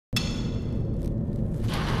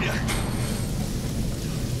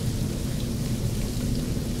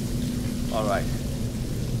All right.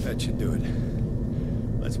 That should do it.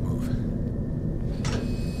 Let's move.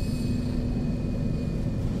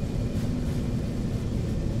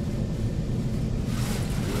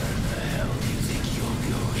 Where the hell do you think you're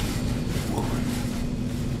going, woman?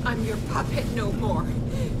 I'm your puppet no more,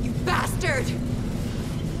 you bastard!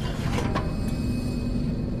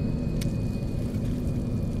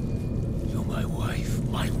 You're my wife.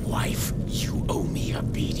 My wife. You owe me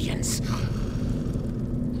obedience.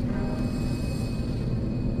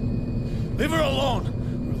 Leave her alone!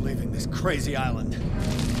 We're leaving this crazy island.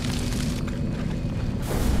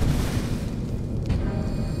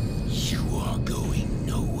 You are going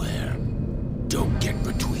nowhere. Don't get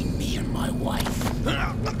between me and my wife.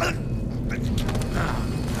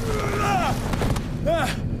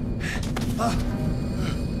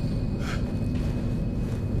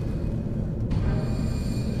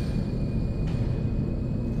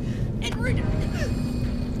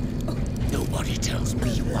 Nobody tells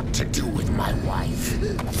me what to do with my wife.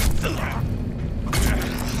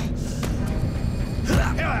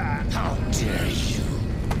 How dare you?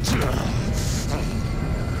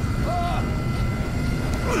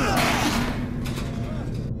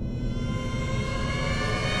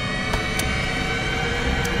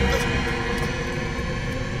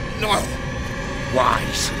 No! Why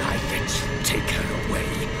should I let you take her away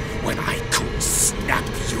when I could snap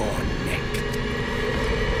your neck?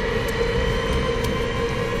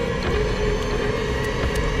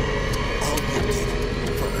 All you did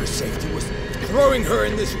for her safety was throwing her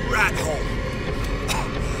in this rat hole.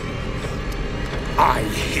 I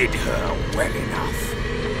hid her well enough.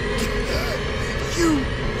 You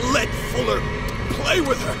let Fuller play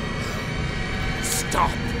with her.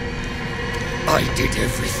 Stop. I did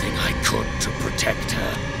everything I could to protect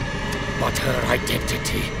her. But her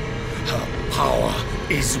identity, her power,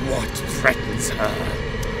 is what threatens her.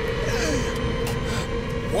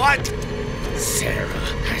 What? Sarah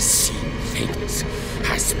has seen things,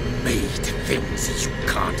 has made things you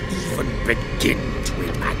can't even begin to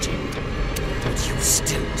imagine. Would you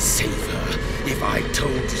still save her if I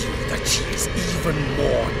told you that she is even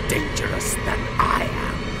more dangerous than I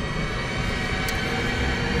am?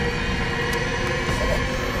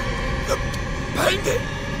 The painting!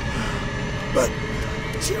 But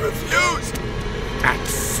she refused! At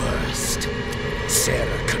first,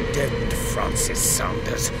 Sarah condemned Francis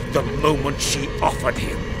Saunders the moment she offered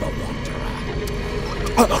him the Wanderer.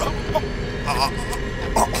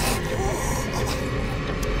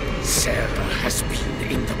 Sarah has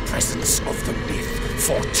been in the presence of the myth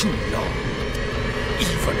for too long.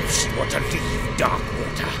 Even if she were to leave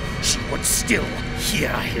Darkwater, she would still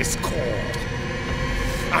hear his call.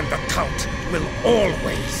 And the Count will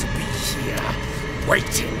always be here,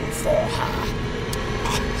 waiting for her.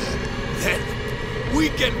 Then we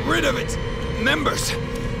get rid of its members.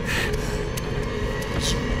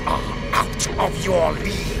 You are out of your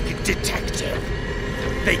league, detective.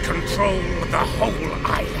 They control the whole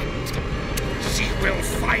island. She will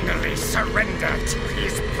finally surrender to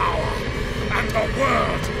his power, and the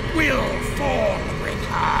world will fall with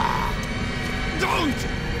her. Don't!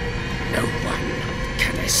 No one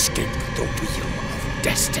can escape the wheel of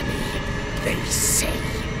destiny, they say.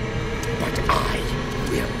 But I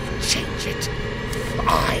will change it.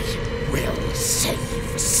 I will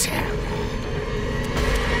save Sarah.